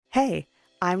Hey,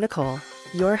 I'm Nicole,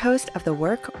 your host of the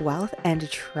Work, Wealth,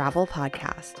 and Travel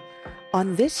podcast.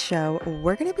 On this show,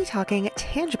 we're going to be talking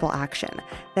tangible action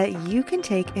that you can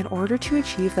take in order to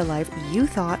achieve the life you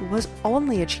thought was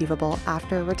only achievable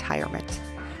after retirement.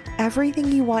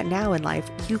 Everything you want now in life,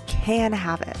 you can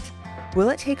have it. Will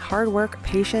it take hard work,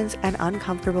 patience, and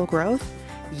uncomfortable growth?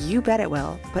 You bet it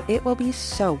will, but it will be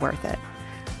so worth it.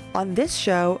 On this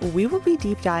show, we will be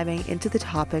deep diving into the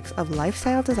topics of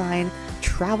lifestyle design,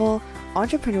 travel,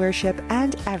 entrepreneurship,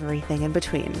 and everything in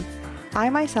between. I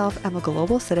myself am a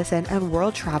global citizen and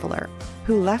world traveler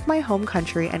who left my home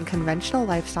country and conventional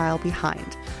lifestyle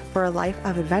behind for a life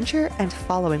of adventure and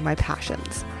following my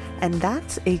passions. And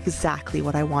that's exactly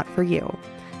what I want for you.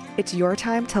 It's your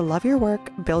time to love your work,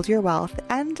 build your wealth,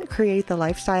 and create the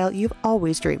lifestyle you've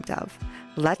always dreamed of.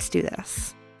 Let's do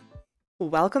this.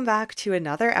 Welcome back to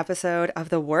another episode of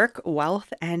the Work,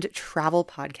 Wealth, and Travel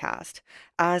podcast.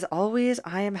 As always,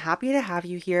 I am happy to have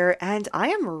you here, and I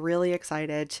am really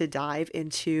excited to dive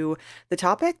into the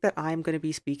topic that I'm going to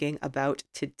be speaking about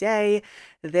today.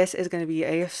 This is going to be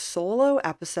a solo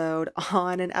episode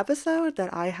on an episode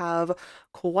that I have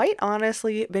quite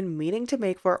honestly been meaning to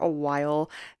make for a while.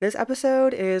 This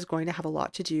episode is going to have a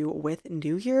lot to do with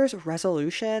New Year's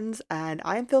resolutions, and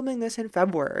I'm filming this in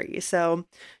February, so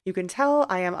you can tell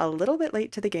I am a little bit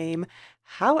late to the game.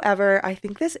 However, I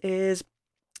think this is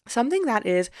something that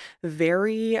is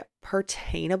very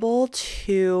pertainable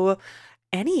to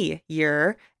any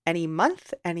year, any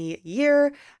month, any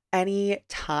year, any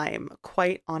time,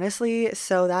 quite honestly.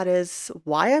 So that is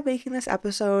why I'm making this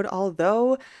episode.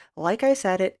 Although, like I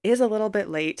said, it is a little bit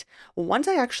late. Once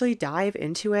I actually dive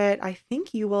into it, I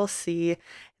think you will see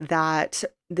that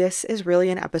this is really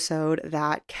an episode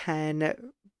that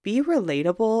can be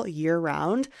relatable year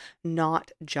round,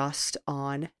 not just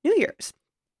on New Year's.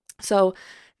 So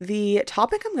the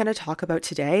topic I'm going to talk about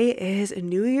today is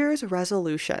New Year's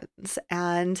resolutions.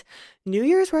 And New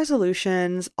Year's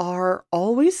resolutions are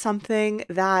always something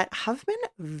that have been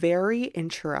very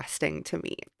interesting to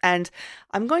me. And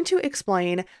I'm going to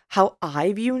explain how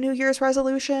I view New Year's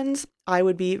resolutions. I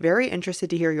would be very interested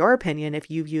to hear your opinion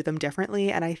if you view them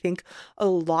differently. And I think a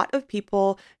lot of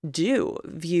people do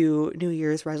view New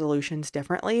Year's resolutions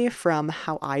differently from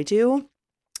how I do.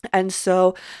 And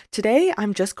so today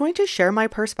I'm just going to share my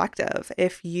perspective.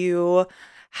 If you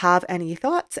have any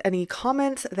thoughts, any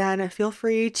comments, then feel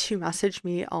free to message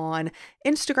me on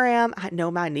Instagram at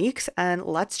NomadNeeks and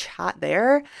let's chat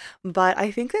there. But I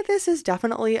think that this is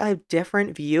definitely a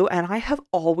different view, and I have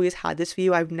always had this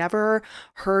view. I've never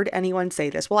heard anyone say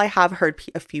this. Well, I have heard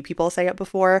a few people say it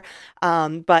before,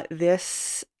 but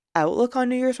this outlook on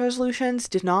New Year's resolutions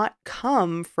did not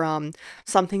come from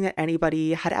something that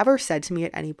anybody had ever said to me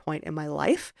at any point in my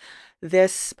life.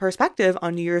 This perspective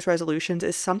on New Year's resolutions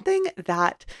is something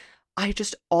that I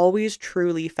just always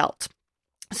truly felt.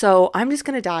 So I'm just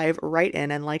going to dive right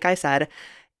in. And like I said,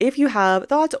 if you have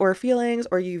thoughts or feelings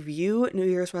or you view New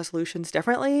Year's resolutions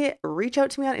differently, reach out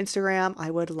to me on Instagram. I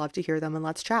would love to hear them and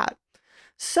let's chat.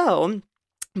 So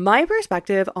my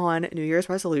perspective on New Year's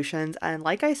resolutions, and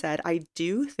like I said, I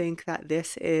do think that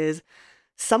this is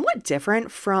somewhat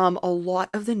different from a lot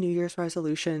of the New Year's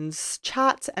resolutions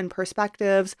chats and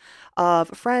perspectives of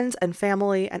friends and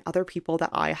family and other people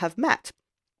that I have met.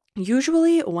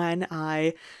 Usually, when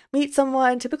I meet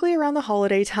someone, typically around the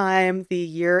holiday time, the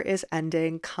year is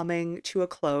ending, coming to a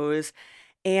close,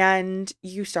 and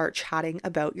you start chatting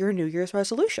about your New Year's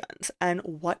resolutions and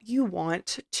what you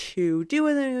want to do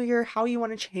in the new year, how you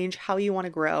want to change, how you want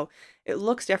to grow. It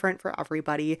looks different for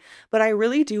everybody, but I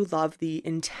really do love the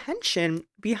intention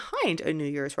behind a New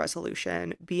Year's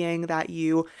resolution, being that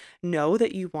you know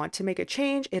that you want to make a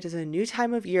change. It is a new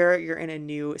time of year. You're in a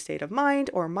new state of mind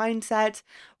or mindset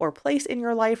or place in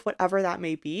your life, whatever that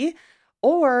may be,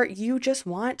 or you just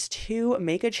want to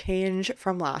make a change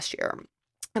from last year.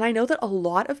 And I know that a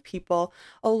lot of people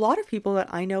that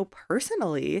I know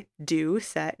personally do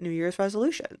set New Year's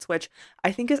resolutions, which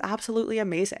I think is absolutely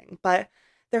amazing. But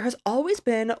there has always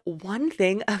been one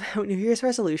thing about New Year's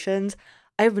resolutions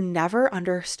I've never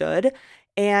understood.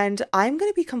 And I'm going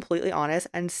to be completely honest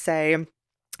and say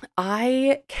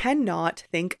I cannot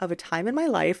think of a time in my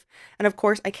life, and of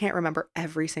course, I can't remember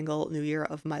every single New Year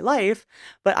of my life,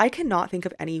 but I cannot think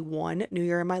of any one New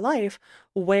Year in my life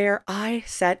where I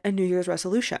set a New Year's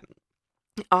resolution.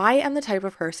 I am the type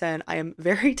of person, I am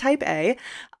very type A,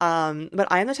 but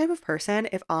I am the type of person,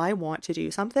 if I want to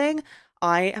do something,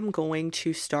 I am going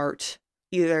to start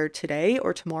either today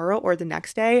or tomorrow or the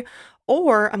next day,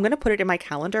 or I'm going to put it in my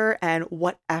calendar, and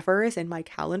whatever is in my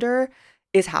calendar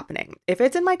is happening. If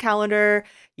it's in my calendar,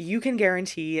 you can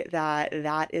guarantee that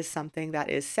that is something that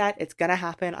is set. It's going to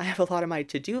happen. I have a lot of my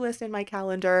to-do list in my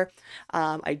calendar.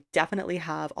 I definitely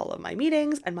have all of my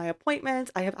meetings and my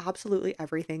appointments. I have absolutely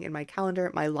everything in my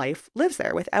calendar. My life lives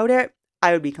there. Without it,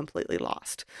 I would be completely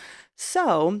lost.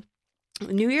 So,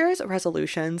 New Year's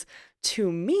resolutions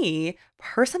to me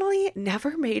personally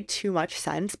never made too much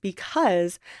sense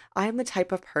because I'm the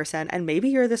type of person, and maybe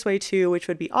you're this way too, which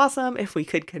would be awesome if we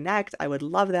could connect. I would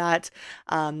love that.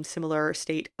 Similar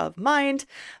state of mind.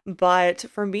 But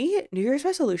for me, New Year's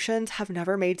resolutions have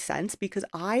never made sense because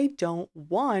I don't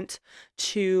want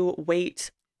to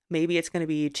wait. Maybe it's going to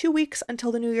be 2 weeks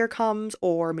until the new year comes,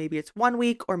 or maybe it's 1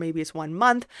 week, or maybe it's 1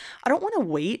 month. I don't want to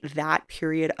wait that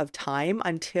period of time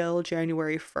until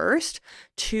January 1st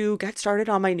to get started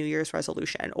on my New Year's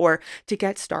resolution or to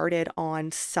get started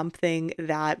on something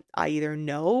that I either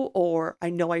know or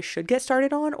I know I should get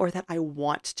started on or that I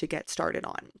want to get started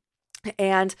on.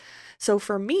 And so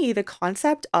for me, the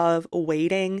concept of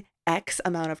waiting X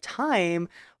amount of time,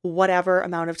 whatever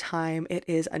amount of time it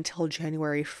is until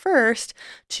January 1st,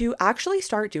 to actually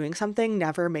start doing something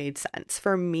never made sense.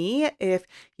 For me, if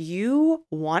you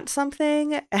want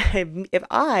something, if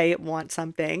I want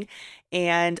something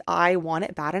and I want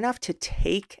it bad enough to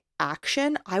take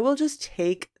action, I will just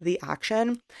take the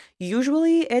action.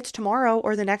 Usually it's tomorrow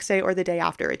or the next day or the day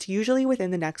after. It's usually within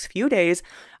the next few days.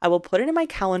 I will put it in my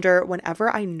calendar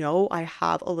whenever I know I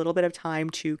have a little bit of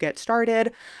time to get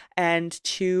started and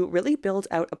to really build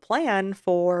out a plan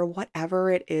for whatever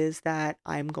it is that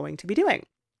I'm going to be doing.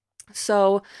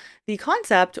 So, the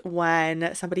concept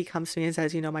when somebody comes to me and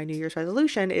says, my New Year's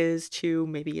resolution is to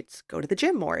maybe it's go to the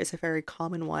gym more is a very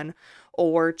common one,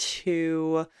 or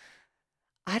to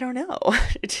I don't know,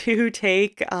 to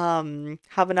take,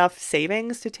 have enough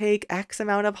savings to take X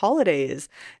amount of holidays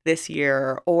this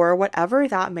year, or whatever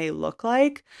that may look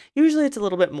like. Usually it's a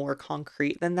little bit more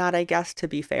concrete than that, I guess, to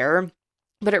be fair.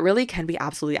 But it really can be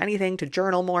absolutely anything to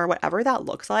journal more, whatever that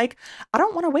looks like. I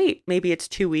don't want to wait. Maybe it's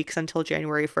 2 weeks until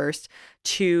January 1st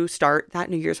to start that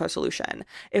New Year's resolution.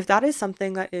 If that is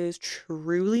something that is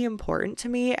truly important to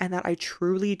me and that I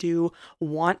truly do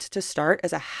want to start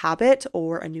as a habit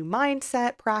or a new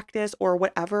mindset practice or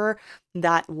whatever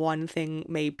that one thing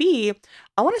may be,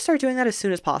 I want to start doing that as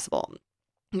soon as possible.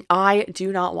 I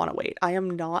do not want to wait. I am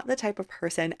not the type of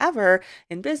person ever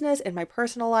in business, in my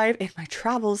personal life, in my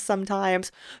travels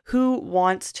sometimes, who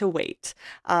wants to wait.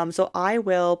 So I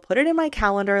will put it in my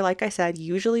calendar, like I said,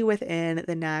 usually within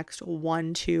the next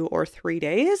 1, 2, or 3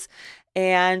 days.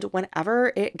 And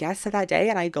whenever it gets to that day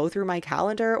and I go through my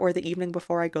calendar or the evening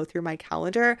before I go through my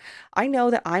calendar, I know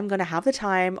that I'm going to have the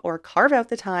time or carve out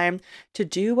the time to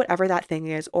do whatever that thing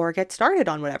is or get started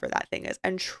on whatever that thing is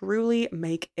and truly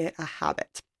make it a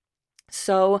habit.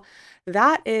 So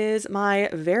that is my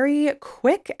very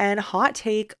quick and hot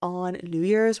take on New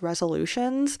Year's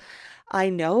resolutions. I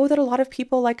know that a lot of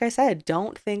people, like I said,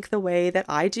 don't think the way that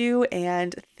I do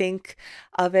and think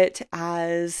of it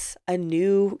as a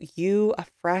new you, a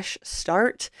fresh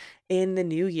start in the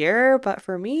new year. But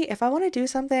for me, if I want to do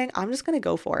something, I'm just going to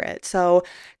go for it. So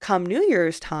come New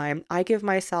Year's time, I give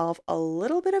myself a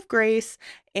little bit of grace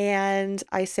and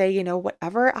I say,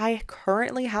 whatever I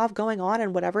currently have going on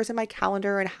and whatever's in my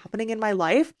calendar and happening in my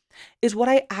life is what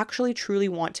I actually truly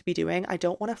want to be doing. I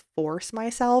don't want to force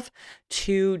myself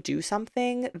to do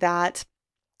something that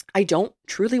I don't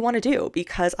truly want to do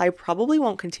because I probably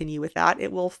won't continue with that.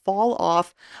 It will fall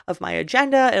off of my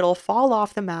agenda. It'll fall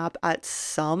off the map at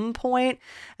some point,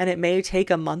 and it may take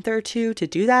a month or two to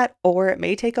do that, or it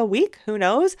may take a week, who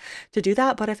knows, to do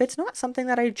that. But if it's not something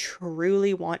that I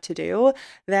truly want to do,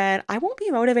 then I won't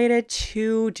be motivated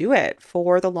to do it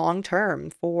for the long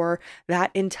term, for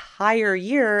that entire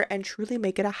year, and truly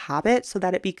make it a habit so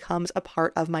that it becomes a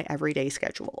part of my everyday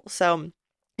schedule. So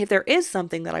if there is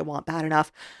something that I want bad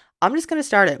enough, I'm just going to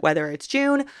start it, whether it's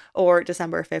June or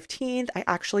December 15th. I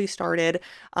actually started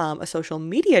a social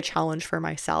media challenge for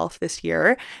myself this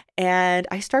year, and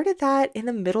I started that in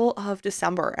the middle of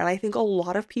December. And I think a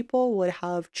lot of people would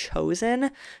have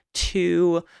chosen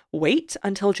to wait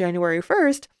until January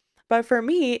 1st. But for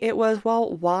me, it was,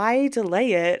 well, why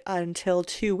delay it until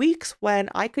 2 weeks when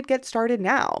I could get started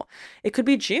now? It could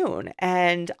be June,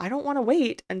 and I don't want to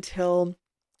wait until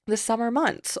the summer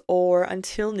months or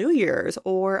until New Year's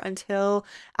or until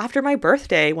after my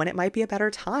birthday when it might be a better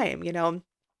time.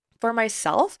 For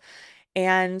myself,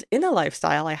 And in the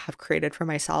lifestyle I have created for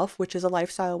myself, which is a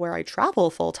lifestyle where I travel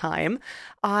full time,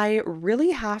 I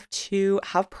really have to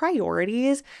have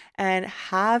priorities and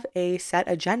have a set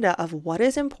agenda of what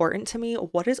is important to me,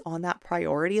 what is on that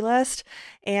priority list.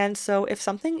 And so if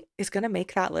something is going to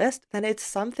make that list, then it's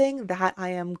something that I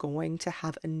am going to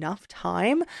have enough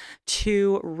time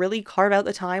to really carve out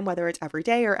the time, whether it's every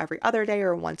day or every other day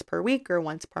or once per week or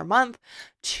once per month,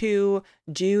 to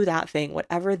do that thing,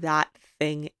 whatever that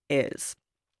thing is.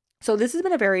 So this has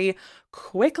been a very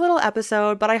quick little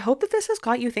episode, but I hope that this has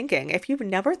got you thinking. If you've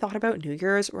never thought about New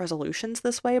Year's resolutions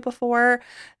this way before,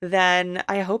 then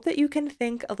I hope that you can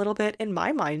think a little bit in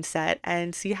my mindset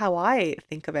and see how I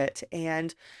think of it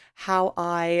and how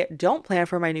I don't plan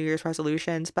for my New Year's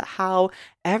resolutions, but how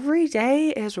every day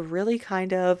is really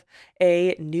kind of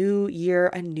a new year,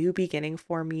 a new beginning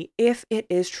for me if it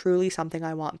is truly something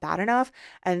I want bad enough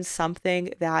and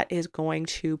something that is going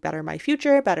to better my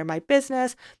future, better my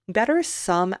business, better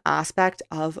some aspect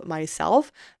of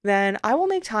myself, then I will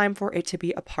make time for it to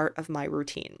be a part of my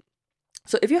routine.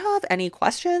 So if you have any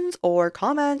questions or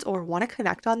comments or want to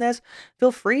connect on this,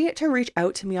 feel free to reach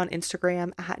out to me on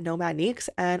Instagram at Nomadniques,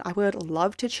 and I would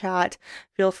love to chat.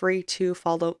 Feel free to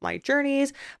follow my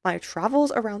journeys, my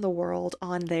travels around the world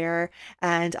on there,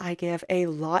 and I give a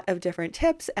lot of different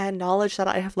tips and knowledge that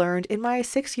I have learned in my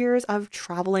 6 years of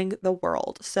traveling the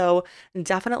world. So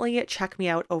definitely check me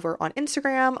out over on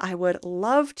Instagram. I would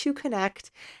love to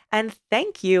connect, and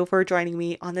thank you for joining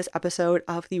me on this episode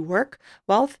of the Work,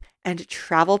 Wealth, and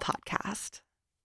Travel Podcast.